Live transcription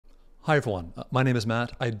Hi everyone, my name is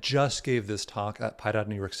Matt. I just gave this talk at PyData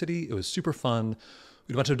New York City. It was super fun.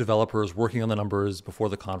 We had a bunch of developers working on the numbers before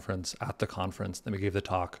the conference, at the conference. Then we gave the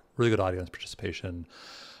talk, really good audience participation.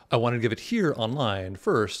 I wanted to give it here online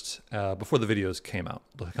first, before the videos came out.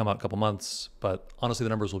 They'll come out in a couple months, but honestly the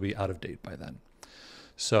numbers will be out of date by then.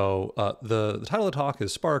 So the title of the talk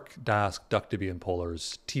is Spark, Dask, DuckDB, and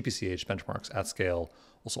Polars, TPC-H Benchmarks at scale,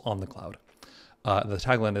 also on the cloud. The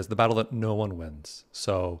tagline is the battle that no one wins.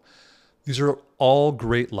 So these are all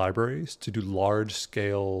great libraries to do large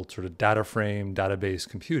scale sort of data frame, database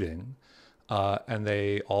computing. And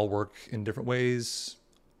they all work in different ways,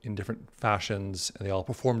 in different fashions, and they all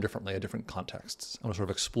perform differently at different contexts. I'm gonna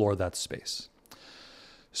sort of explore that space.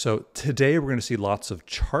 So today we're gonna see lots of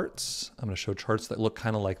charts. I'm gonna show charts that look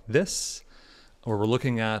kind of like this, where we're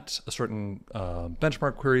looking at a certain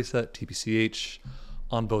benchmark query set, TPC-H,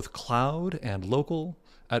 on both cloud and local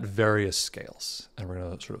at various scales. And we're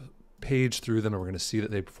gonna sort of page through them and we're gonna see that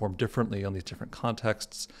they perform differently on these different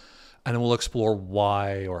contexts. And then we'll explore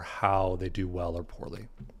why or how they do well or poorly.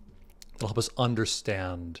 It'll help us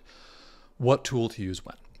understand what tool to use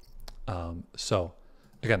when. So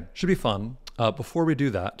again, should be fun. Before we do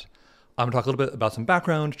that, I'm gonna talk a little bit about some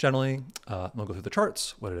background generally. We'll go through the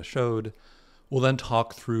charts, what it has showed. We'll then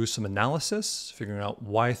talk through some analysis, figuring out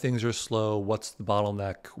why things are slow, what's the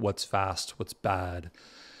bottleneck, what's fast, what's bad,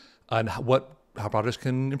 and how projects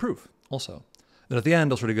can improve also. Then at the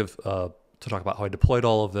end, I'll sort of give to talk about how I deployed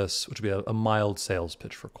all of this, which will be a mild sales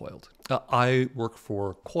pitch for Coiled. I work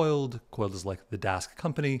for Coiled. Coiled is like the Dask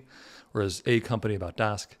company, or is a company about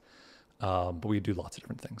Dask, but we do lots of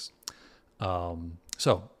different things.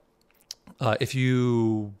 If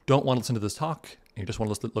you don't want to listen to this talk, and you just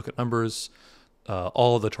want to look at numbers,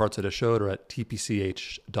 all of the charts that I showed are at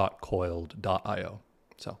tpch.coiled.io.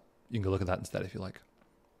 So you can go look at that instead if you like.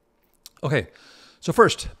 Okay, so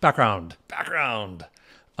first, background.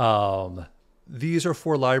 These are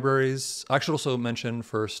 4 libraries. I should also mention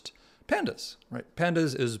first Pandas, right?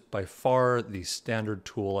 Pandas is by far the standard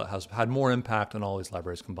tool. It has had more impact than all these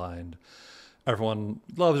libraries combined. Everyone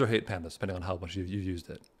loves or hates Pandas, depending on how much you've used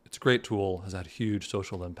it. It's a great tool, has had huge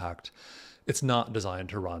social impact. It's not designed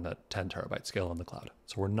to run at 10 terabyte scale on the cloud.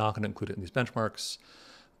 So we're not going to include it in these benchmarks.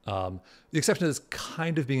 The exception is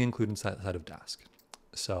kind of being included inside of Dask.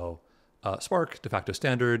 So Spark, de facto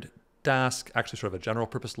standard. Dask, actually sort of a general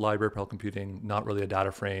purpose library for computing, not really a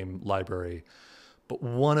data frame library. But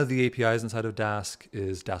one of the APIs inside of Dask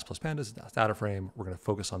is Dask plus Pandas, Dask data frame. We're going to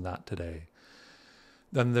focus on that today.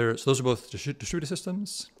 Then so those are both distributed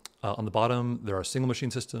systems. On the bottom, there are single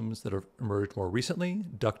machine systems that have emerged more recently,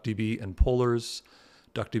 DuckDB and Polars.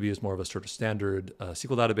 DuckDB is more of a sort of standard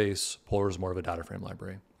SQL database. Polars is more of a data frame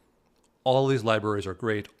library. All of these libraries are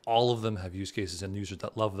great. All of them have use cases and users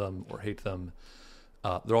that love them or hate them.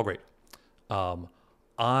 They're all great. I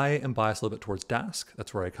am biased a little bit towards Dask.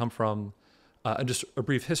 That's where I come from. And just a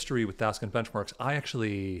brief history with Dask and benchmarks. I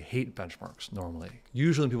actually hate benchmarks normally.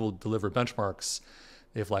 Usually when people deliver benchmarks,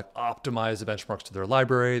 they've like optimized the benchmarks to their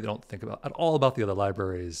library. They don't think at all about the other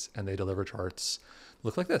libraries, and they deliver charts that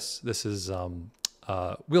look like this. This is,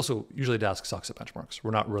 we also, usually Dask sucks at benchmarks.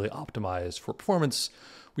 We're not really optimized for performance.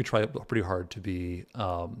 We try pretty hard to be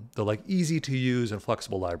the like easy to use and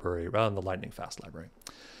flexible library rather than the lightning fast library.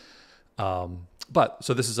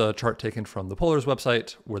 So this is a chart taken from the Polars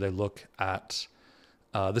website where they look at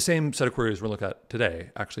the same set of queries we're looking at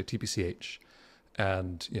today, actually TPC-H.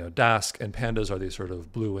 And Dask and Pandas are these sort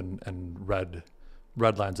of blue and red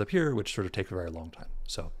lines up here, which sort of take a very long time.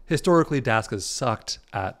 So historically, Dask has sucked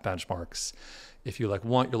at benchmarks. If you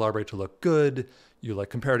want your library to look good, you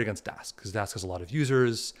compare it against Dask, because Dask has a lot of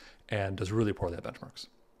users and does really poorly at benchmarks.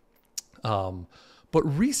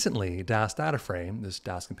 But recently, Dask data frame, this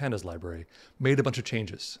Dask and Pandas library, made a bunch of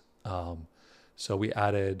changes. So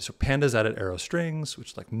Pandas added arrow strings,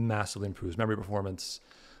 which massively improves memory performance.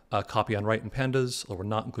 Copy on write in Pandas, although we're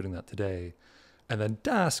not including that today. And then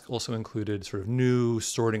Dask also included sort of new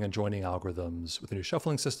sorting and joining algorithms with a new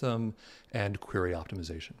shuffling system and query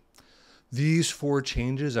optimization. These 4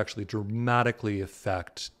 changes actually dramatically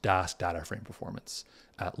affect Dask data frame performance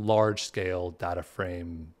at large scale data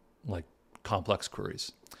frame, complex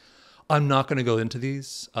queries. I'm not going to go into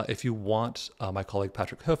these. If you want, my colleague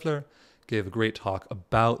Patrick Höfler gave a great talk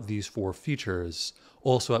about these 4 features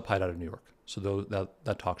also at PyData New York. So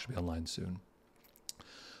that talk should be online soon.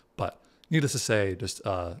 But needless to say, just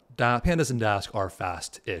Pandas and Dask are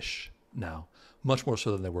fast-ish now, much more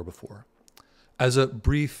so than they were before. As a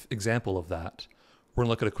brief example of that, we're going to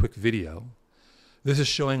look at a quick video. This is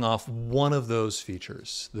showing off one of those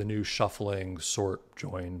features, the new shuffling sort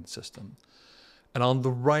join system. And on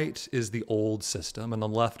the right is the old system, and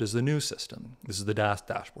on the left is the new system. This is the Dask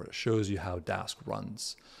dashboard. It shows you how Dask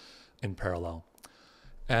runs in parallel.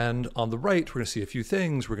 And on the right, we're going to see a few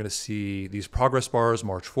things. We're going to see these progress bars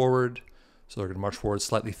march forward. So they're going to march forward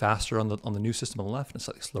slightly faster on the new system on the left and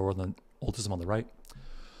slightly slower than the old system on the right.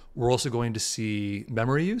 We're also going to see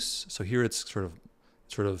memory use. So here it's sort of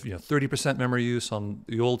 30% memory use on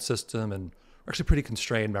the old system and actually pretty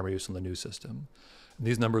constrained memory use on the new system. And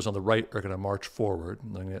these numbers on the right are going to march forward,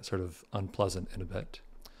 and they're going to get sort of unpleasant in a bit.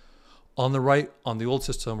 On the right, on the old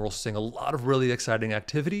system, we're also seeing a lot of really exciting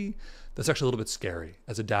activity that's actually a little bit scary.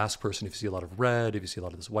 As a Dask person, if you see a lot of red, if you see a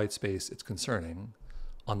lot of this white space, it's concerning.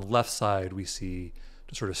 On the left side, we see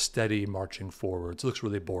just sort of steady marching forward. So it looks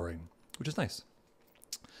really boring, which is nice.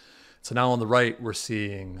 So now on the right, we're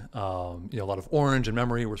seeing a lot of orange and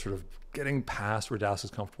memory. We're sort of getting past where Dask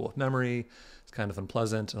is comfortable with memory. It's kind of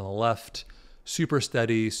unpleasant. And on the left, super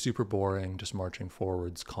steady, super boring, just marching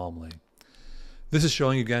forwards calmly. This is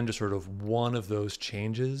showing, again, just sort of one of those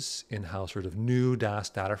changes in how sort of new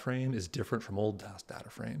Dask data frame is different from old Dask data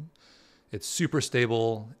frame. It's super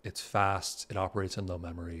stable, it's fast, it operates in low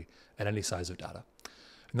memory at any size of data.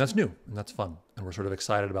 And that's new, and that's fun, and we're sort of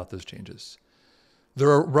excited about those changes. There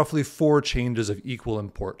are roughly 4 changes of equal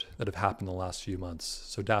import that have happened in the last few months.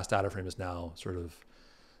 So Dask data frame is now sort of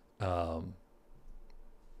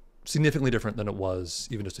significantly different than it was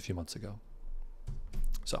even just a few months ago.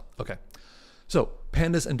 So, okay. So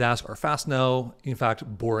pandas and Dask are fast now, in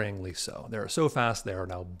fact, boringly so. They are so fast, they are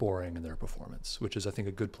now boring in their performance, which is, I think,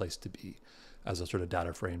 a good place to be as a sort of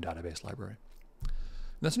data frame database library. And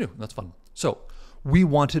that's new, and that's fun. So we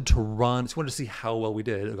wanted to see how well we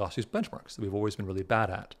did across these benchmarks that we've always been really bad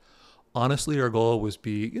at. Honestly, our goal was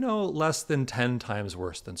be, less than 10 times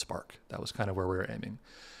worse than Spark. That was kind of where we were aiming.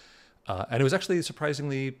 And it was actually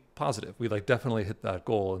surprisingly positive. We definitely hit that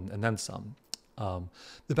goal and then some.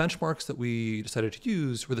 The benchmarks that we decided to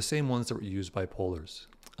use were the same ones that were used by pollers.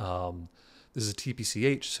 This is a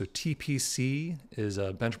TPC-H. So TPC is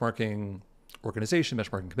a benchmarking organization,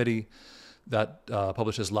 benchmarking committee that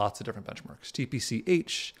publishes lots of different benchmarks.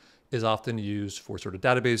 TPC-H is often used for sort of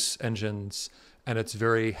database engines, and it's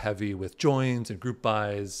very heavy with joins and group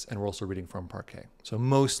bys, and we're also reading from Parquet. So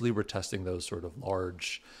mostly we're testing those sort of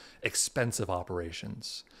large, expensive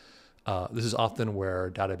operations. This is often where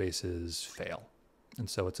databases fail. And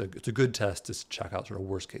so it's a good test to check out sort of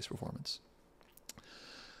worst case performance.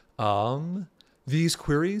 These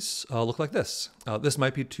queries look like this. This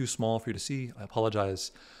might be too small for you to see. I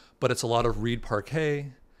apologize. But it's a lot of read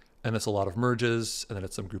Parquet, and it's a lot of merges, and then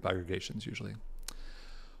it's some group aggregations usually.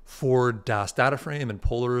 For Dask data frame and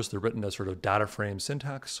pollers, they're written as sort of data frame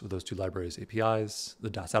syntax with those 2 libraries APIs.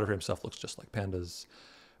 The Dask data frame stuff looks just like pandas.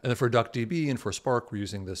 And then for DuckDB and for Spark, we're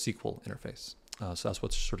using the SQL interface. So that's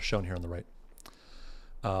what's sort of shown here on the right.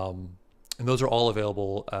 And those are all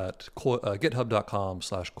available at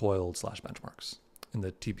github.com/coiled/benchmarks in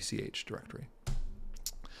the TPC-H directory.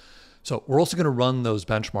 So we're also going to run those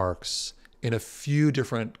benchmarks in a few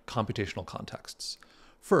different computational contexts.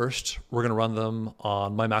 First, we're going to run them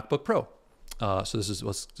on my MacBook Pro. So this is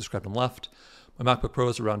what's described on the left. My MacBook Pro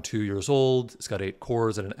is around 2 years old. It's got 8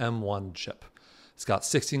 cores and an M1 chip. It's got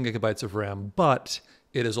 16 gigabytes of RAM, but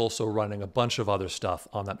it is also running a bunch of other stuff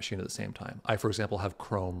on that machine at the same time. I, for example, have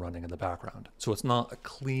Chrome running in the background. So it's not a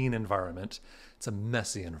clean environment. It's a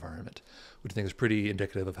messy environment, which I think is pretty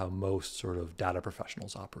indicative of how most sort of data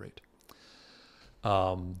professionals operate.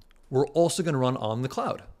 We're also going to run on the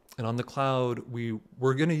cloud. And on the cloud,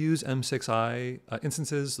 we're going to use M6i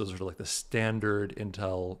instances. Those are sort of like the standard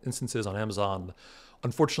Intel instances on Amazon.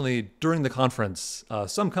 Unfortunately, during the conference,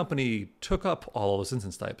 some company took up all of those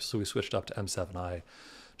instance types. So we switched up to M7i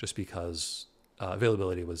just because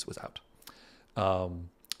availability was out.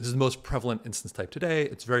 This is the most prevalent instance type today.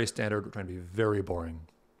 It's very standard. We're trying to be very boring.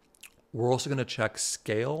 We're also going to check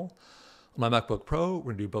scale. On my MacBook Pro, we're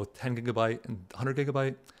going to do both 10 gigabyte and 100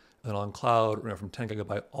 gigabyte. And on cloud, we're going from 10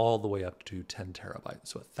 gigabyte all the way up to 10 terabyte.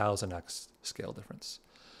 So 1000x scale difference.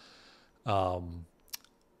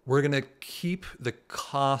 We're going to keep the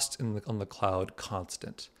cost on the cloud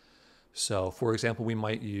constant. So for example, we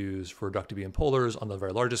might use for DuckDB and pollers on the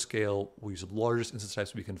very largest scale, we'll use the largest instance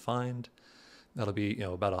types we can find. That'll be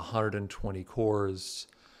about 120 cores.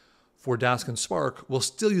 For Dask and Spark, we'll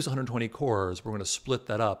still use 120 cores. We're going to split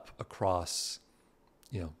that up across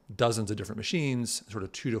dozens of different machines, sort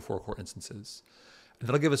of 2 to 4 core instances. And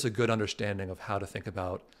that'll give us a good understanding of how to think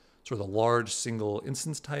about sort of the large single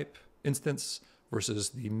instance versus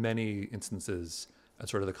the many instances and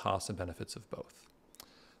sort of the costs and benefits of both.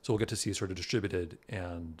 So we'll get to see sort of distributed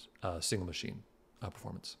and single machine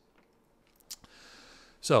performance.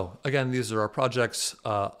 So again, these are our projects.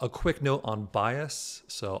 A quick note on bias.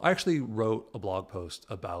 So I actually wrote a blog post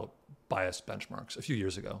about bias benchmarks a few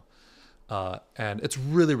years ago. And it's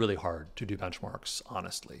really, really hard to do benchmarks,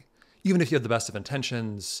 honestly. Even if you have the best of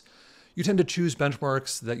intentions, you tend to choose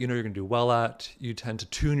benchmarks that you know you're going to do well at. You tend to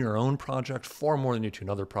tune your own project far more than you tune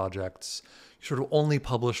other projects. You sort of only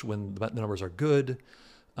publish when the numbers are good.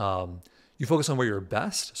 You focus on where you're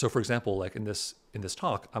best. So for example, like in this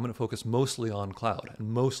talk, I'm going to focus mostly on cloud and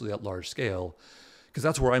mostly at large scale, because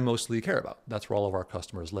that's where I mostly care about. That's where all of our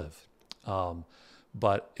customers live.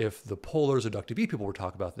 But if the Polars or DuckDB people were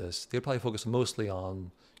talking about this, they'd probably focus mostly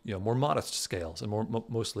on more modest scales and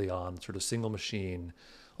mostly on sort of single machine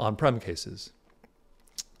on-prem cases.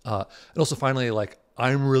 And also finally, like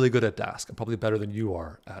I'm really good at Dask. I'm probably better than you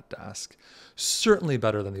are at Dask. Certainly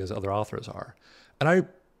better than these other authors are. And I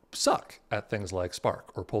suck at things like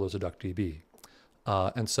Spark or Polars or DuckDB.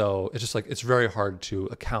 And so it's just like, it's very hard to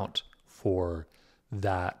account for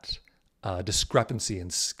that discrepancy in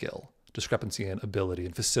skill, discrepancy in ability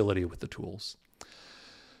and facility with the tools.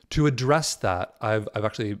 To address that, I've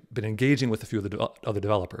actually been engaging with a few of the other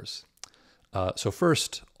developers. So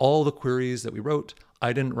first, all the queries that we wrote,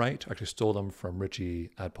 I didn't write. I actually stole them from Richie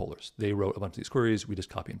at Polars. They wrote a bunch of these queries. We just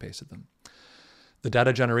copy and pasted them. The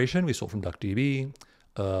data generation, we stole from DuckDB.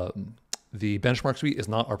 The benchmark suite is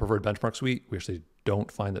not our preferred benchmark suite. We actually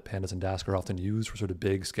don't find that pandas and Dask are often used for sort of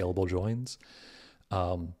big scalable joins.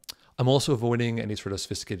 I'm also avoiding any sort of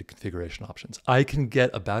sophisticated configuration options. I can get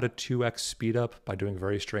about a 2x speed up by doing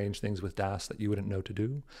very strange things with Dask that you wouldn't know to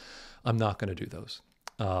do. I'm not going to do those.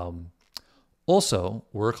 Also,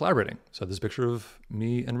 we're collaborating. So this picture of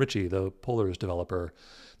me and Richie, the Polars developer,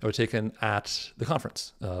 that was taken at the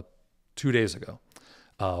conference 2 days ago.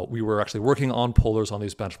 We were actually working on Polars on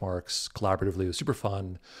these benchmarks collaboratively. It was super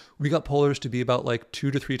fun. We got Polars to be about like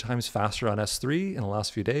 2 to 3 times faster on S3 in the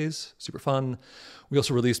last few days. Super fun. We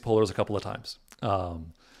also released Polars a couple of times.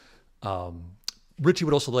 Richie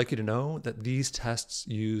would also like you to know that these tests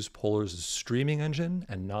use Polars' streaming engine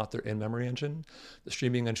and not their in-memory engine. The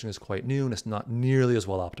streaming engine is quite new and it's not nearly as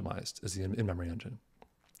well optimized as the in-memory engine.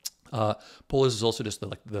 Polars is also just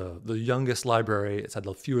the youngest library. It's had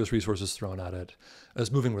the fewest resources thrown at it.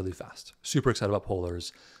 It's moving really fast. Super excited about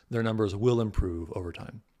Polars. Their numbers will improve over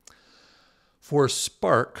time. For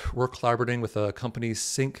Spark, we're collaborating with a company,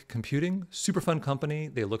 Sync Computing. Super fun company.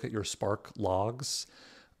 They look at your Spark logs,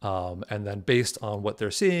 and then based on what they're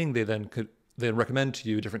seeing, they then recommend to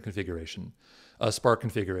you a different configuration. A Spark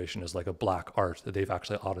configuration is like a black art that they've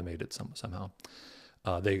actually automated somehow.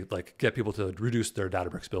 They like get people to reduce their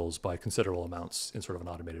Databricks bills by considerable amounts in sort of an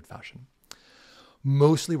automated fashion.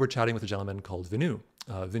 Mostly we're chatting with a gentleman called Vinu.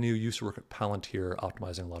 Vinu used to work at Palantir,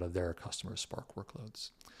 optimizing a lot of their customers' Spark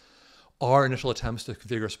workloads. Our initial attempts to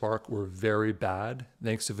configure Spark were very bad.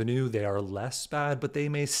 Thanks to Vinu, they are less bad, but they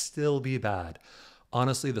may still be bad.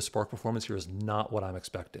 Honestly, the Spark performance here is not what I'm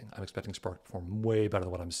expecting. I'm expecting Spark to perform way better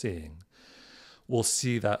than what I'm seeing. We'll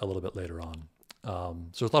see that a little bit later on.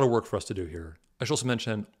 So there's a lot of work for us to do here. I should also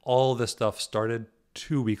mention all this stuff started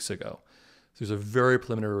 2 weeks ago. So these are very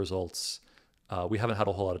preliminary results. We haven't had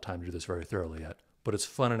a whole lot of time to do this very thoroughly yet, but it's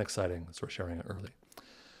fun and exciting, so we're sharing it early.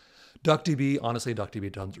 DuckDB, honestly,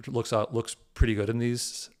 DuckDB looks pretty good in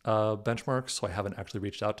these benchmarks, so I haven't actually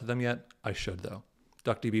reached out to them yet. I should though.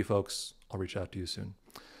 DuckDB folks, I'll reach out to you soon.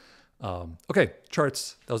 Okay,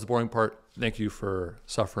 charts, that was the boring part. Thank you for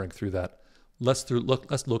suffering through that. Let's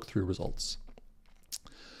look through results.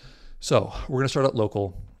 So we're going to start at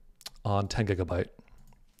local on 10 gigabyte.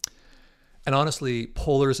 And honestly,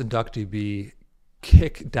 Polars and DuckDB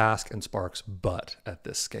kick Dask and Spark's butt at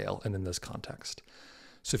this scale and in this context.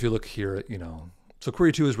 So if you look here at, so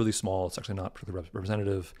query 2 is really small. It's actually not particularly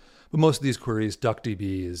representative. But most of these queries,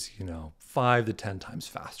 DuckDB is, 5 to 10 times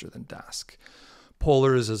faster than Dask.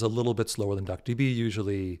 Polars is a little bit slower than DuckDB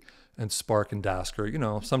usually. And Spark and Dask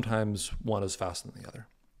are, sometimes one is faster than the other.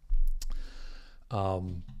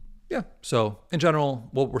 Yeah, so in general,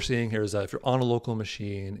 what we're seeing here is that if you're on a local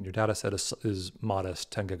machine and your data set is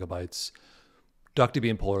modest, 10 gigabytes, DuckDB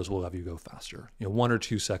and Polars will have you go faster, 1 or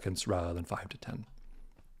 2 seconds rather than 5 to 10.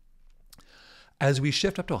 As we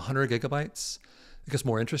shift up to 100 gigabytes, it gets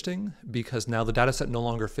more interesting because now the data set no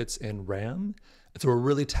longer fits in RAM. And so we're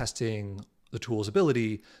really testing the tool's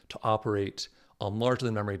ability to operate on largely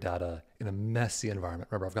memory data in a messy environment.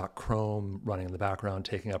 Remember, I've got Chrome running in the background,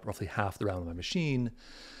 taking up roughly half the RAM of my machine.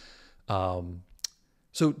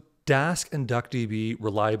 So Dask and DuckDB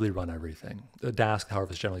reliably run everything. Dask,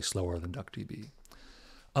 however, is generally slower than DuckDB.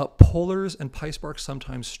 Polars and PySpark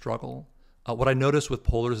sometimes struggle. What I noticed with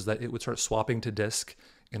Polars is that it would start swapping to disk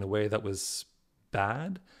in a way that was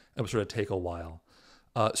bad and would sort of take a while.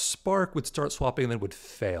 Spark would start swapping and then would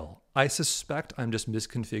fail. I suspect I'm just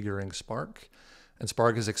misconfiguring Spark, and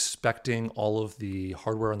Spark is expecting all of the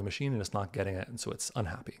hardware on the machine and it's not getting it, and so it's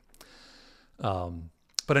unhappy.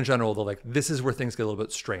 But in general, this is where things get a little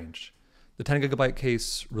bit strange. The 10 gigabyte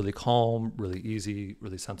case, really calm, really easy,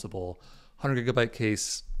 really sensible. 100 gigabyte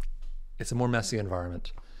case, it's a more messy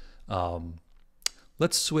environment.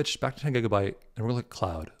 Let's switch back to 10 gigabyte and we're going to look at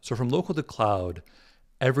cloud. So from local to cloud,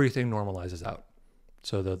 everything normalizes out.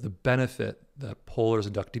 So the benefit that Polars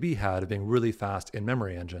and DuckDB had of being really fast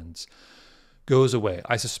in-memory engines goes away.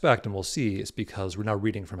 I suspect, and we'll see, it's because we're now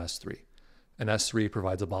reading from S3. And S3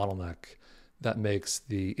 provides a bottleneck that makes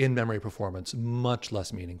the in-memory performance much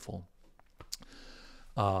less meaningful.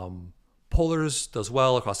 Polars does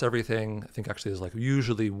well across everything. I think actually is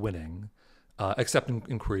usually winning, except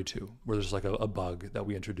in Query 2, where there's a bug that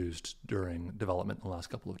we introduced during development in the last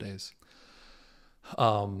couple of days.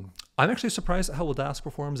 I'm actually surprised at how well Dask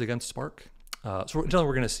performs against Spark. So in general,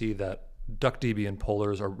 we're going to see that DuckDB and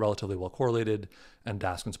Polars are relatively well correlated, and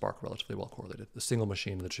Dask and Spark are relatively well correlated. The single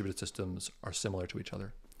machine and the distributed systems are similar to each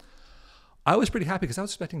other. I was pretty happy because I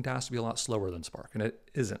was expecting Dask to be a lot slower than Spark, and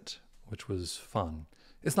it isn't, which was fun.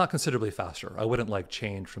 It's not considerably faster. I wouldn't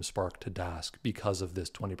change from Spark to Dask because of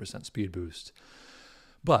this 20% speed boost,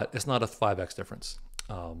 but it's not a 5x difference.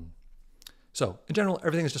 So in general,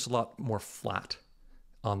 everything is just a lot more flat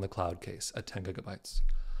on the cloud case at 10 gigabytes.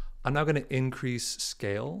 I'm now going to increase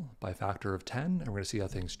scale by a factor of 10, and we're going to see how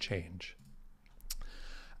things change.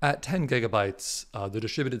 At 10 gigabytes,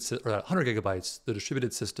 or at 100 gigabytes, the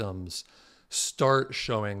distributed systems start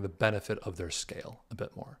showing the benefit of their scale a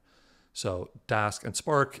bit more. So Dask and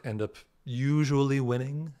Spark end up usually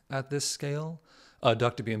winning at this scale.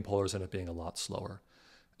 DuckDB and Polars end up being a lot slower.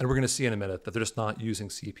 And we're going to see in a minute that they're just not using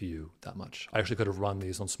CPU that much. I actually could have run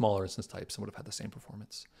these on smaller instance types and would have had the same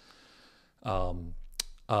performance.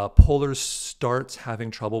 Polars starts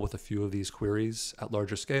having trouble with a few of these queries at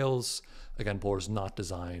larger scales. Again, Polars not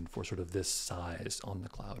designed for sort of this size on the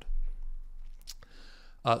cloud.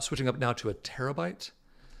 Switching up now to a terabyte.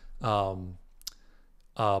 Polars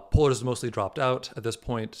is mostly dropped out at this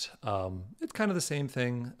point. It's kind of the same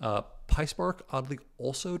thing. PySpark oddly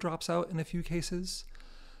also drops out in a few cases.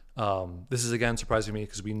 This is again surprising me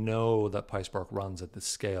because we know that PySpark runs at this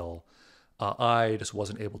scale. I just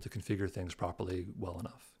wasn't able to configure things properly well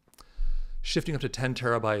enough. Shifting up to 10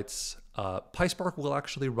 terabytes, PySpark will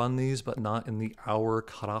actually run these, but not in the hour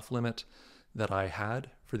cutoff limit that I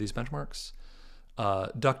had for these benchmarks.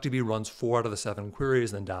 DuckDB runs 4 out of the 7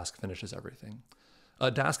 queries, and then Dask finishes everything.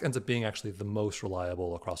 Dask ends up being actually the most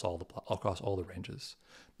reliable across all the ranges.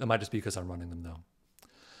 That might just be because I'm running them though.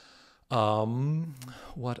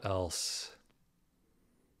 What else?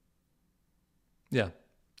 Yeah,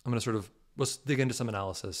 I'm going to let's dig into some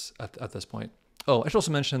analysis at this point. Oh, I should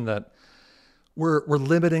also mention that we're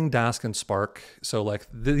limiting Dask and Spark. So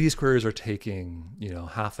these queries are taking,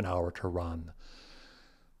 half an hour to run.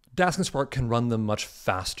 Dask and Spark can run them much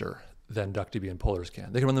faster than DuckDB and Polars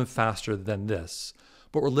can. They can run them faster than this,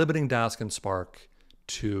 but we're limiting Dask and Spark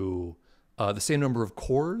to the same number of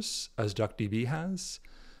cores as DuckDB has.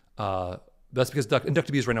 That's because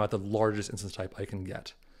DuckDB is right now at the largest instance type I can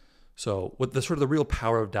get. So what the real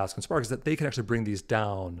power of Dask and Spark is that they can actually bring these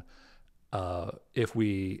down if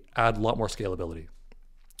we add a lot more scalability,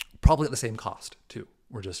 probably at the same cost too.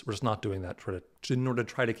 We're just not doing that in order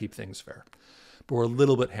to try to keep things fair. But we're a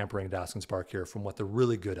little bit hampering Dask and Spark here from what they're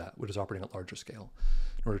really good at, which is operating at larger scale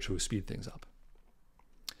in order to speed things up.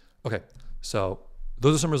 Okay, so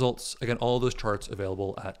those are some results. Again, all of those charts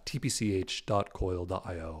available at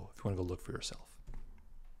tpch.coiled.io if you want to go look for yourself.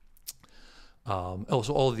 So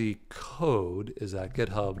all the code is at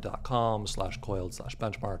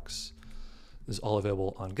github.com/coiled/benchmarks. This is all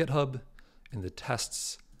available on GitHub in the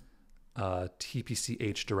tests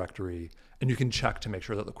TPC-H directory. And you can check to make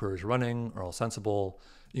sure that the queries running are all sensible.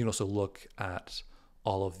 You can also look at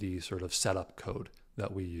all of the sort of setup code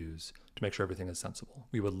that we use to make sure everything is sensible.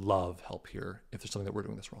 We would love help here if there's something that we're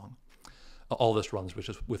doing this wrong. All this runs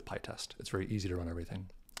with PyTest. It's very easy to run everything.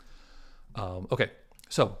 Okay,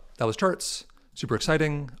 so that was charts. Super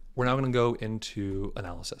exciting. We're now going to go into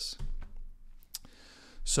analysis.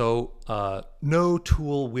 So no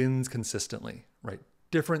tool wins consistently, right?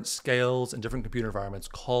 Different scales and different computer environments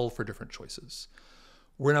call for different choices.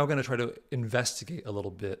 We're now going to try to investigate a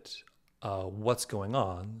little bit what's going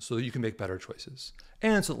on so that you can make better choices.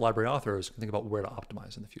 And so that library authors can think about where to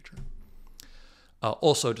optimize in the future.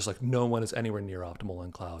 Also, just no one is anywhere near optimal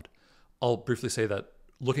in cloud. I'll briefly say that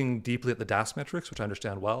looking deeply at the Dask metrics, which I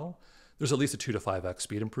understand well, there's at least a 2 to 5x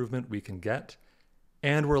speed improvement we can get.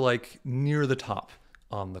 And we're near the top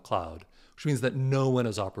on the cloud, which means that no one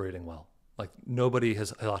is operating well. Like nobody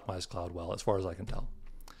has optimized cloud well, as far as I can tell.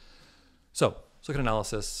 So let's look at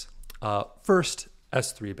analysis. First,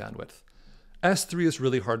 S3 bandwidth. S3 is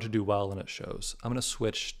really hard to do well, and it shows. I'm going to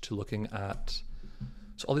switch to looking at,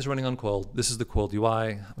 so all these are running on Coiled. This is the Coiled UI.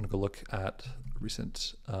 I'm going to go look at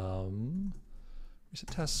recent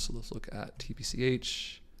tests. So let's look at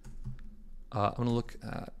TPC-H. I'm going to look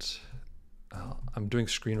at, I'm doing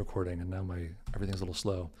screen recording, and now everything's a little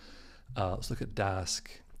slow. Let's look at Dask.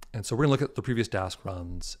 And so we're going to look at the previous Dask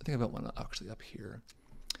runs. I think I've got one actually up here.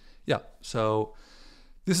 Yeah, so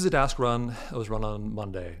this is a Dask run. It was run on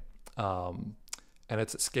Monday. And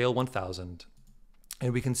it's at scale 1000.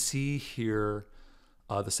 And we can see here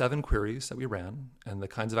the 7 queries that we ran and the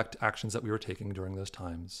kinds of actions that we were taking during those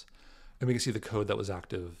times. And we can see the code that was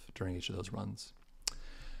active during each of those runs.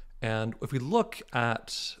 And if we look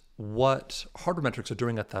at what hardware metrics are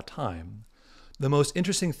doing at that time, the most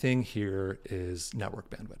interesting thing here is network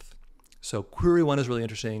bandwidth. So query 1 is really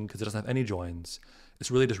interesting because it doesn't have any joins. It's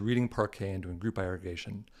really just reading Parquet and doing group by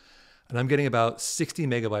aggregation. And I'm getting about 60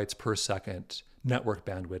 megabytes per second network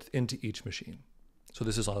bandwidth into each machine. So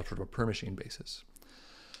this is on a sort of a per machine basis.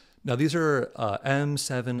 Now these are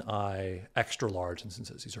M7i extra large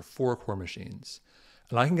instances. These are 4 core machines.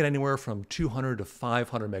 And I can get anywhere from 200 to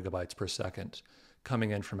 500 megabytes per second coming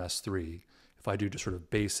in from S3 if I do just sort of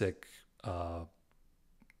basic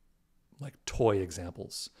like toy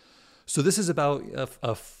examples. So this is about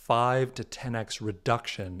a 5 to 10x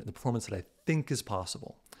reduction in the performance that I think is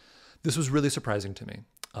possible. This was really surprising to me.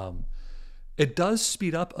 It does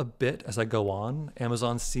speed up a bit as I go on.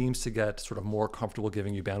 Amazon seems to get sort of more comfortable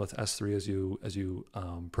giving you bandwidth S3 as you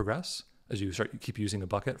progress, as you keep using a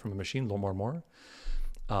bucket from a machine a little more and more.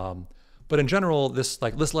 But in general, this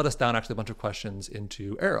let us down actually a bunch of questions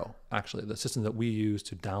into Arrow, actually, the system that we use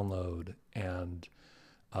to download and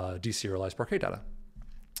deserialize Parquet data.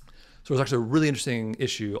 So it's actually a really interesting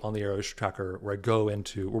issue on the Arrow issue tracker where we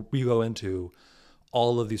go into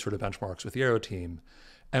all of these sort of benchmarks with the Arrow team.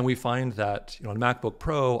 And we find that on MacBook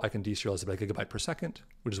Pro, I can deserialize about a gigabyte per second,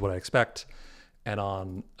 which is what I expect. And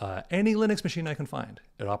on any Linux machine I can find,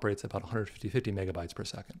 it operates at about 150 megabytes per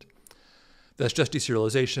second. That's just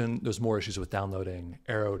deserialization. There's more issues with downloading.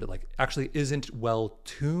 Arrow actually isn't well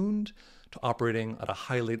tuned to operating at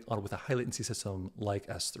with a high latency system like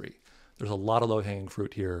S3. There's a lot of low-hanging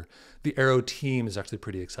fruit here. The Arrow team is actually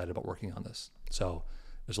pretty excited about working on this. So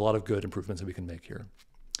there's a lot of good improvements that we can make here.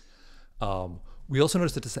 We also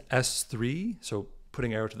noticed that this S3, so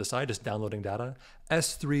putting Arrow to the side, just downloading data,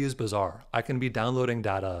 S3 is bizarre. I can be downloading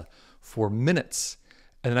data for minutes,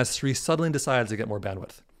 and then S3 suddenly decides to get more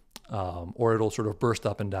bandwidth, or it'll sort of burst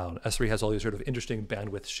up and down. S3 has all these sort of interesting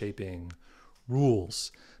bandwidth shaping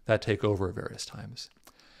rules that take over at various times.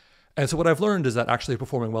 And so what I've learned is that actually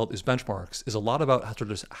performing well at these benchmarks is a lot about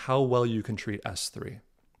how well you can treat S3.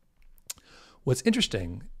 What's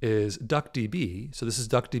interesting is DuckDB, so this is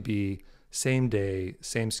DuckDB, same day,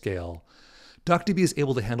 same scale. DuckDB is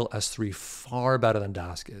able to handle S3 far better than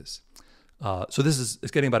Dask is. So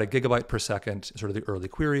it's getting about a gigabyte per second, sort of the early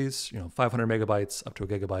queries, 500 megabytes up to a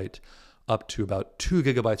gigabyte, up to about 2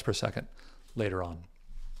 gigabytes per second later on.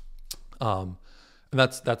 And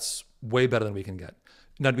that's way better than we can get.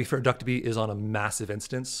 Now, to be fair, DuckDB is on a massive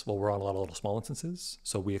instance while we're on a lot of little small instances.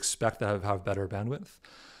 So we expect to have better bandwidth.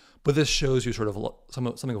 But this shows you sort of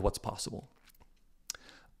something of what's possible.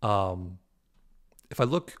 If I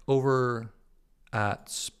look over at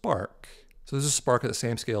Spark, so this is Spark at the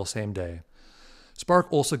same scale, same day. Spark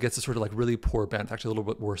also gets a sort of really poor bandwidth, actually a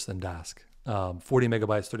little bit worse than Dask, 40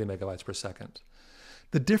 megabytes, 30 megabytes per second.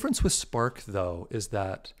 The difference with Spark, though, is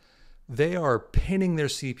that they are pinning their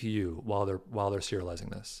CPU while they're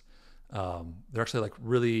serializing this. They're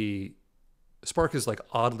actually Spark is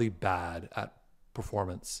oddly bad at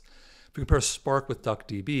performance. If you compare Spark with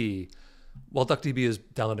DuckDB, while DuckDB is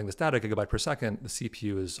downloading this data gigabyte per second, the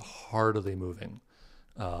CPU is hardly moving.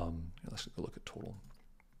 Let's go look at total.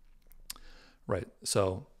 Right,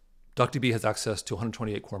 so DuckDB has access to a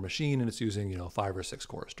 128 core machine and it's using 5 or 6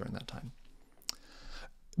 cores during that time.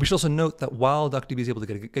 We should also note that while DuckDB is able to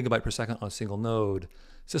get a gigabyte per second on a single node,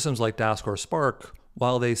 systems like Dask or Spark,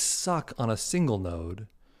 while they suck on a single node,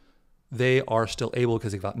 they are still able,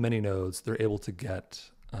 because they've got many nodes, they're able to get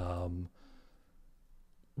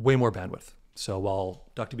way more bandwidth. So while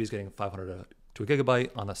DuckDB is getting 500 to a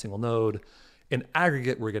gigabyte on a single node, in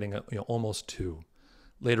aggregate, we're getting almost 2.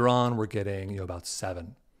 Later on, we're getting about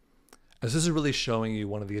 7. As this is really showing you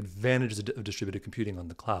one of the advantages of distributed computing on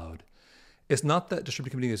the cloud. It's not that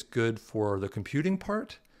distributed computing is good for the computing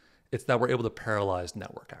part, it's that we're able to parallelize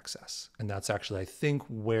network access. And that's actually, I think,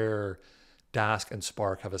 where Dask and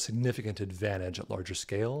Spark have a significant advantage at larger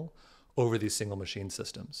scale over these single machine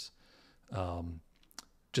systems.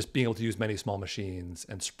 Just being able to use many small machines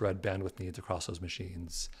and spread bandwidth needs across those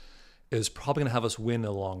machines is probably going to have us win in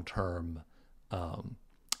the long term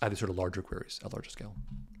at these sort of larger queries at larger scale.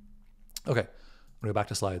 Okay, I'm going to go back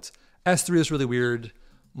to slides. S3 is really weird.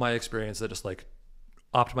 My experience is that just like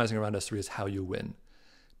optimizing around S3 is how you win.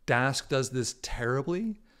 Dask does this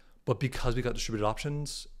terribly, but because we got distributed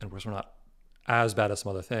options, and of course we're not as bad as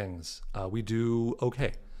some other things, we do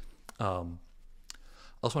okay. I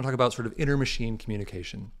also want to talk about sort of inter-machine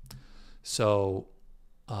communication. So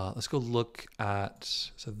let's go look at,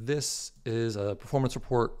 so this is a performance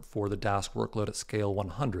report for the Dask workload at scale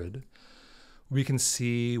 100. We can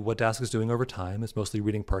see what Dask is doing over time. It's mostly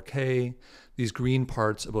reading Parquet. These green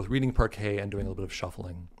parts are both reading Parquet and doing a little bit of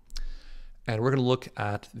shuffling. And we're going to look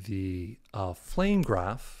at the flame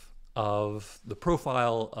graph of the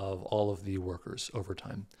profile of all of the workers over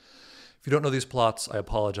time. If you don't know these plots, I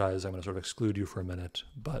apologize. I'm going to sort of exclude you for a minute.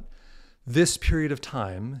 But this period of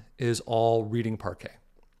time is all reading Parquet.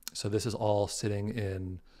 So this is all sitting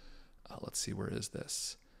in, let's see, where is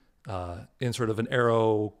this? In sort of an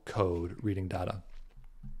arrow code reading data.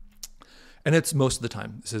 And it's most of the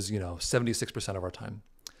time. This is, 76% of our time.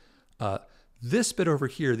 This bit over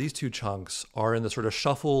here, these two chunks are in the sort of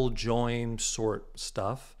shuffle, join, sort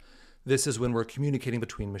stuff. This is when we're communicating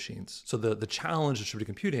between machines. So the challenge of distributed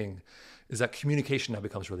computing is that communication now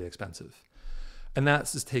becomes really expensive. And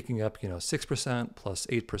that's just taking up, 6% plus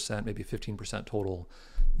 8%, maybe 15% total.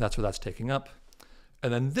 That's what that's taking up.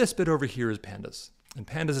 And then this bit over here is pandas. And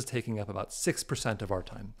pandas is taking up about 6% of our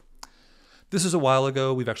time. This is a while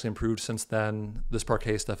ago. We've actually improved since then. This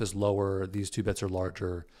Parquet stuff is lower. These two bits are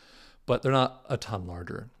larger, but they're not a ton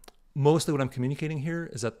larger. Mostly what I'm communicating here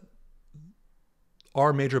is that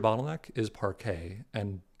our major bottleneck is Parquet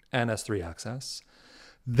and S3 access.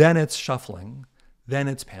 Then it's shuffling. Then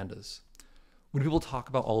it's pandas. When people talk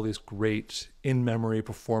about all these great in-memory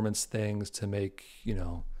performance things to make,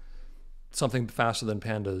 something faster than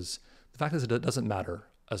pandas, the fact is it doesn't matter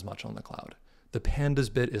as much on the cloud. The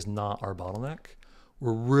pandas bit is not our bottleneck.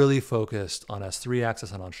 We're really focused on S3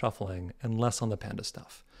 access and on shuffling and less on the pandas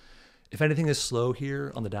stuff. If anything is slow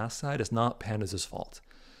here on the Dask side, it's not pandas' fault.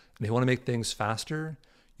 And if you want to make things faster,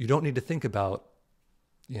 you don't need to think about,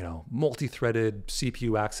 multi-threaded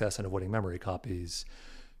CPU access and avoiding memory copies.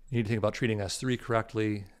 You need to think about treating S3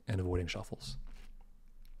 correctly and avoiding shuffles.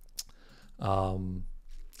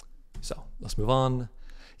 So let's move on.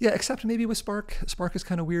 Yeah, except maybe with Spark. Spark is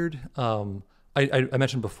kind of weird. I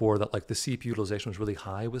mentioned before that like the CPU utilization was really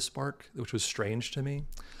high with Spark, which was strange to me.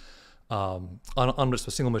 On just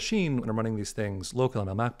a single machine, when I'm running these things locally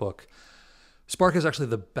on my MacBook, Spark is actually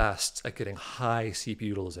the best at getting high CPU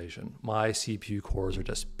utilization. My CPU cores are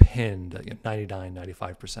just pinned at 99,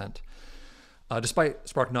 95%, despite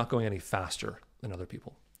Spark not going any faster than other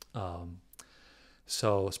people.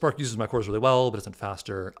 So Spark uses my cores really well, but isn't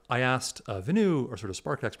faster. I asked Vinu, our sort of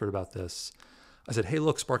Spark expert, about this. I said, hey,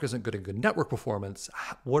 look, Spark isn't good at good network performance.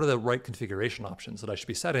 What are the right configuration options that I should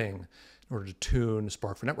be setting in order to tune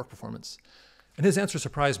Spark for network performance? And his answer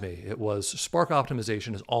surprised me. It was Spark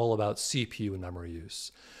optimization is all about CPU and memory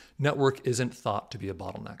use. Network isn't thought to be a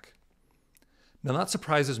bottleneck. Now that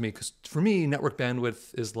surprises me because for me, network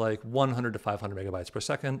bandwidth is like 100 to 500 megabytes per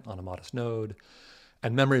second on a modest node.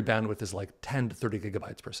 And memory bandwidth is like 10 to 30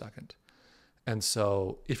 gigabytes per second. And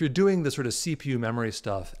so if you're doing the sort of CPU memory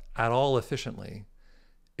stuff at all efficiently,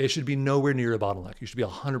 it should be nowhere near a bottleneck. You should be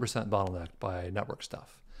 100% bottlenecked by network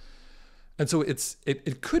stuff. And so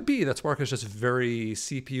it could be that Spark is just very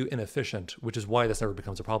CPU inefficient, which is why this never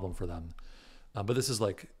becomes a problem for them. But this is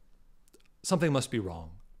like, something must be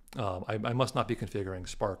wrong. I must not be configuring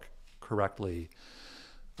Spark correctly.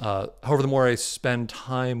 However, the more I spend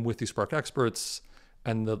time with these Spark experts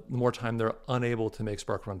and the more time they're unable to make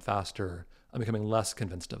Spark run faster, I'm becoming less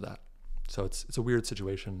convinced of that. So it's a weird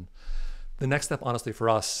situation. The next step, honestly, for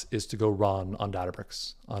us is to go run on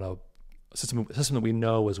Databricks on a system that we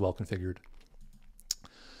know is well configured.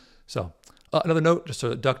 So another note, just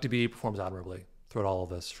so DuckDB performs admirably throughout all of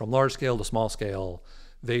this. From large scale to small scale,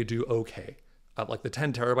 they do okay. At like the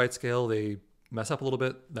 10 terabyte scale, they mess up a little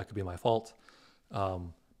bit. That could be my fault.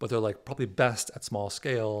 But they're like probably best at small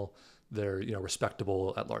scale. They're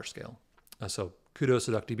respectable at large scale. So kudos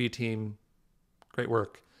to DuckDB team. Great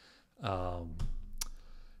work.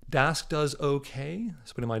 Dask does okay.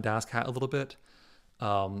 So putting my Dask hat a little bit.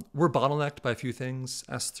 We're bottlenecked by a few things,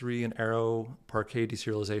 S3 and Arrow, Parquet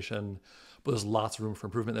deserialization, but there's lots of room for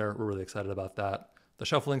improvement there. We're really excited about that. The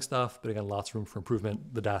shuffling stuff, but again, lots of room for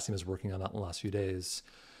improvement. The Dask team is working on that in the last few days,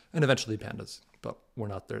 and eventually pandas, but we're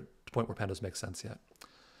not there the point where pandas make sense yet.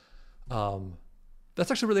 That's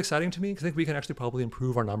actually really exciting to me because I think we can actually probably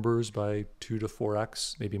improve our numbers by 2 to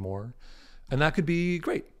 4x, maybe more. And that could be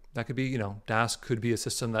great. That could be, Dask could be a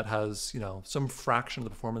system that has, some fraction of the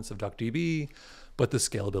performance of DuckDB, but the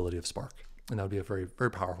scalability of Spark. And that would be a very,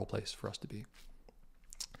 very powerful place for us to be.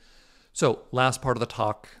 So last part of the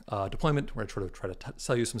talk, deployment, where I sort of try to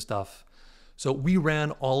sell you some stuff. So we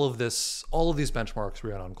ran all of these benchmarks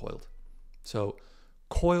we ran on Coiled. So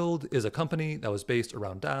Coiled is a company that was based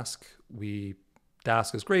around Dask.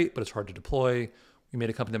 Dask is great, but it's hard to deploy. We made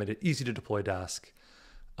a company that made it easy to deploy Dask.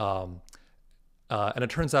 And it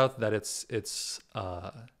turns out that it's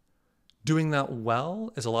doing that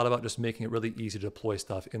well is a lot about just making it really easy to deploy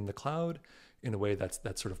stuff in the cloud in a way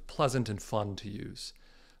that's sort of pleasant and fun to use.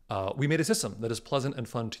 We made a system that is pleasant and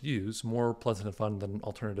fun to use, more pleasant and fun than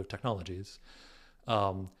alternative technologies.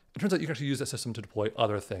 It turns out you can actually use that system to deploy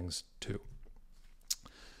other things too.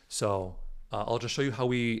 So I'll just show you how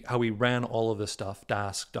we ran all of this stuff,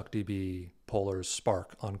 Dask, DuckDB, Polars,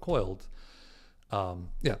 Spark on Coiled.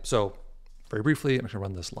 So very briefly, I'm just gonna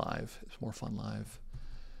run this live. It's more fun live.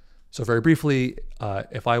 So very briefly,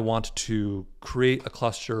 if I want to create a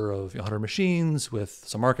cluster of 100 machines with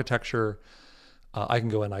some architecture, I can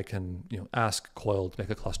go and I can ask Coiled to make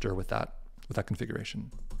a cluster with that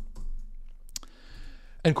configuration.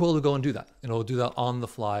 And Coiled will go and do that. And it'll do that on the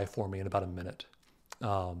fly for me in about a minute.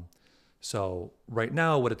 So right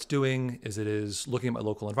now what it's doing is it is looking at my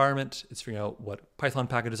local environment. It's figuring out what Python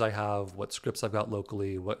packages I have, what scripts I've got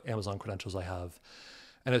locally, what Amazon credentials I have,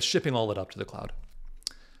 and it's shipping all that up to the cloud.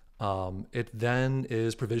 It then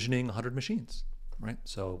is provisioning 100 machines, right?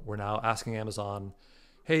 So we're now asking Amazon,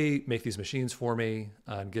 hey, make these machines for me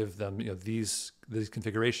and give them these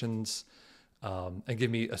configurations and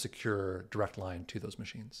give me a secure direct line to those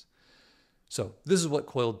machines. So this is what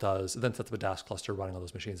Coiled does. It then sets up a Dask cluster running on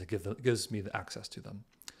those machines. It gives me the access to them.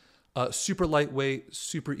 Super lightweight,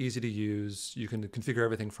 super easy to use. You can configure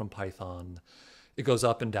everything from Python. It goes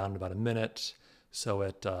up and down in about a minute. So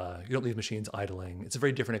you don't leave machines idling. It's a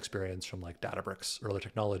very different experience from like Databricks or other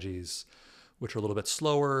technologies, which are a little bit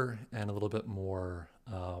slower and a little bit more,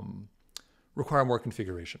 require more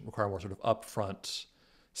configuration, require more sort of upfront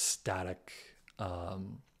static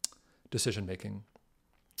decision-making.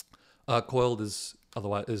 Coiled is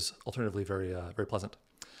alternatively very pleasant.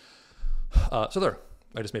 So there,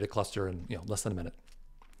 I just made a cluster in less than a minute.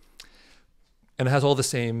 And it has all the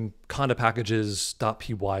same conda packages,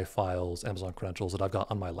 .py files, Amazon credentials that I've got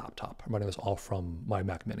on my laptop. I'm running this all from my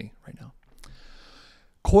Mac Mini right now.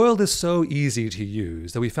 Coiled is so easy to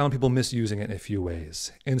use that we found people misusing it in a few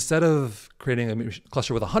ways. Instead of creating a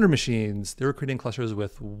cluster with 100 machines, they were creating clusters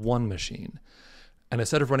with 1 machine. And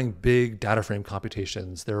instead of running big data frame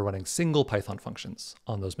computations, they were running single Python functions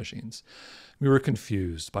on those machines. We were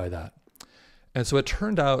confused by that. And so it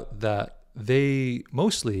turned out that they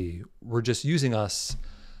mostly were just using us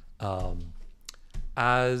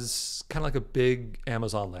as kind of like a big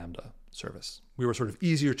Amazon Lambda service. We were sort of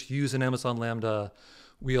easier to use in Amazon Lambda.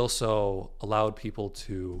 We also allowed people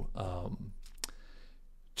to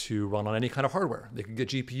run on any kind of hardware. They could get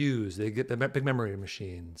GPUs, they could get big memory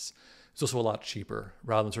machines. It's also a lot cheaper.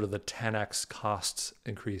 Rather than sort of the 10x costs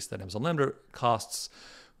increase that Amazon Lambda costs,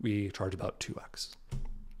 we charge about 2x.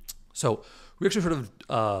 So we actually sort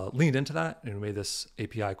of leaned into that and we made this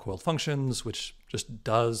API Coiled Functions, which just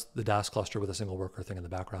does the Dask cluster with a single worker thing in the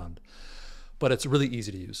background. But it's really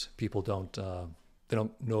easy to use. People don't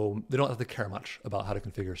have to care much about how to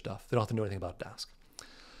configure stuff. They don't have to know anything about Dask.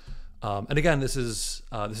 And again, this is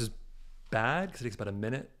bad because it takes about a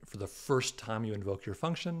minute for the first time you invoke your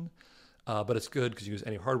function. But it's good because you use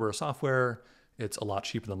any hardware or software. It's a lot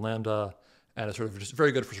cheaper than Lambda, and it's sort of just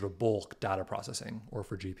very good for sort of bulk data processing or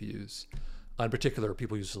for GPUs. In particular,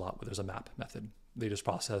 people use this a lot where there's a map method. They just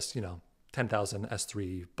process, 10,000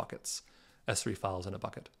 S3 buckets, S3 files in a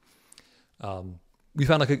bucket. We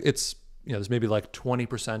found it's, there's maybe like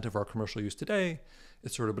 20% of our commercial use today.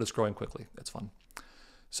 But it's growing quickly. It's fun.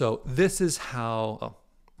 So this is how,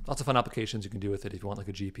 lots of fun applications you can do with it. If you want like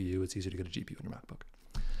a GPU, it's easier to get a GPU in your MacBook.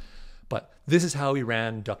 But this is how we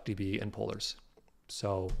ran DuckDB and Polars.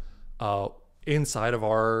 So inside of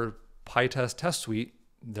our PyTest test suite,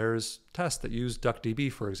 there's tests that use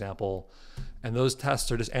DuckDB, for example, and those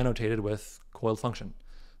tests are just annotated with Coiled function.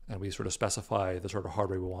 And we sort of specify the sort of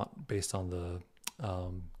hardware we want based on the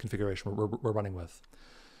configuration we're running with.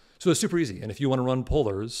 So it's super easy. And if you want to run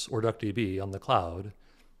Polars or DuckDB on the cloud,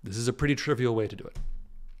 this is a pretty trivial way to do it.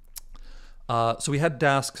 So we had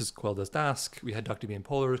Dask because Coiled does Dask. We had DuckDB and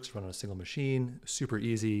Polars because we run on a single machine, super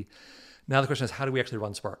easy. Now the question is, how do we actually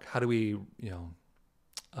run Spark? How do we,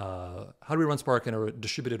 how do we run Spark in a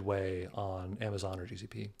distributed way on Amazon or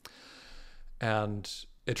GCP? And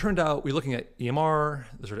it turned out we were looking at EMR,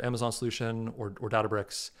 the sort of Amazon solution, or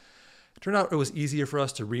Databricks. It turned out it was easier for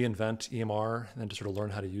us to reinvent EMR than to sort of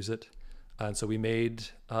learn how to use it. And so we made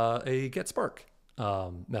a get Spark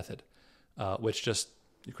method, which just,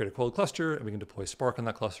 you create a Coiled cluster and we can deploy Spark on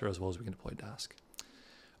that cluster as well as we can deploy Dask.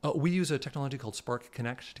 We use a technology called Spark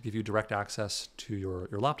Connect to give you direct access to your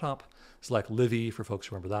laptop. It's like Livy for folks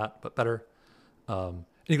who remember that, but better. And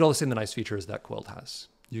you get all the nice features that Coiled has.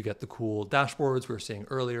 You get the cool dashboards we were seeing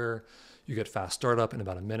earlier. You get fast startup in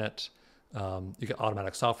about a minute. You get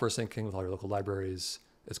automatic software syncing with all your local libraries.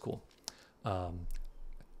 It's cool.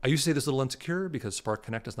 I used to say this is a little insecure because Spark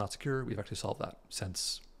Connect is not secure. We've actually solved that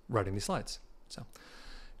since writing these slides. So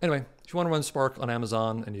anyway, if you want to run Spark on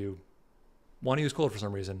Amazon and you want to use Coiled for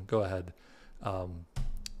some reason, go ahead.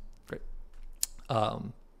 Great.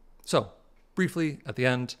 So briefly at the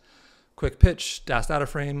end, quick pitch, Dask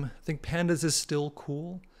dataframe. I think pandas is still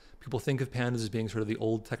cool. People think of pandas as being sort of the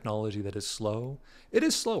old technology that is slow. It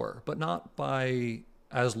is slower, but not by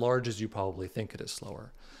as large as you probably think it is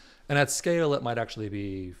slower. And at scale, it might actually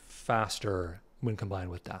be faster when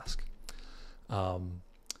combined with Dask.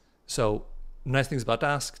 So nice things about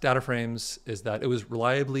Dask data frames is that it was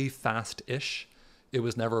reliably fast-ish. It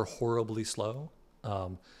was never horribly slow.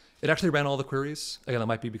 It actually ran all the queries. Again, that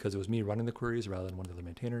might be because it was me running the queries rather than one of the other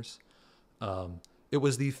maintainers. It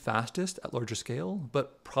was the fastest at larger scale,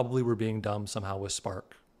 but probably we're being dumb somehow with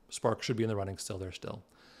Spark. Spark should be in the running still there still.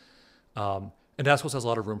 And Dask also has a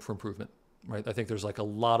lot of room for improvement, right? I think there's like a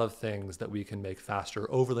lot of things that we can make faster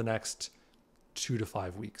over the next 2 to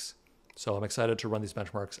 5 weeks. So I'm excited to run these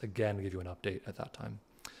benchmarks again to give you an update at that time.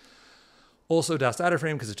 Also, Dask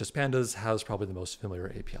dataframe, because it's just pandas, has probably the most familiar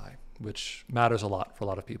API, which matters a lot for a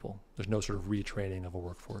lot of people. There's no sort of retraining of a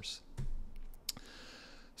workforce.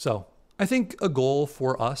 So I think a goal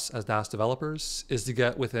for us as Dask developers is to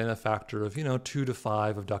get within a factor of 2 to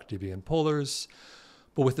 5 of DuckDB and polars,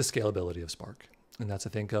 but with the scalability of Spark. And that's, I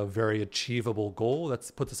think, a very achievable goal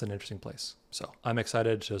that puts us in an interesting place. So I'm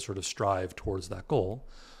excited to sort of strive towards that goal.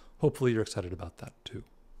 Hopefully you're excited about that too.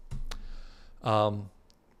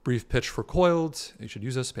 Brief pitch for Coiled. You should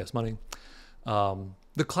use us, pay us money.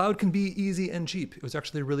 The cloud can be easy and cheap. It was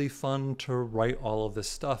actually really fun to write all of this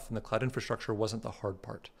stuff, and the cloud infrastructure wasn't the hard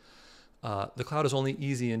part. The cloud is only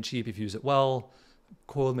easy and cheap if you use it well.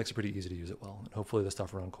 Coiled makes it pretty easy to use it well. And hopefully the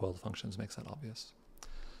stuff around Coiled functions makes that obvious.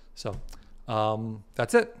 So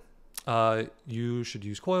that's it. You should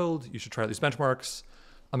use Coiled. You should try out these benchmarks.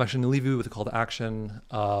 I'm actually going to leave you with a call to action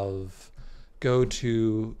of go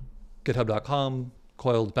to github.com,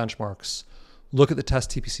 Coiled benchmarks, look at the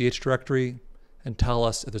test TPC-H directory, and tell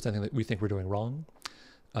us if there's anything that we think we're doing wrong.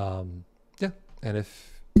 Yeah, and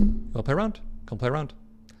if you want to play around, come play around.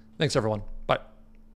 Thanks, everyone.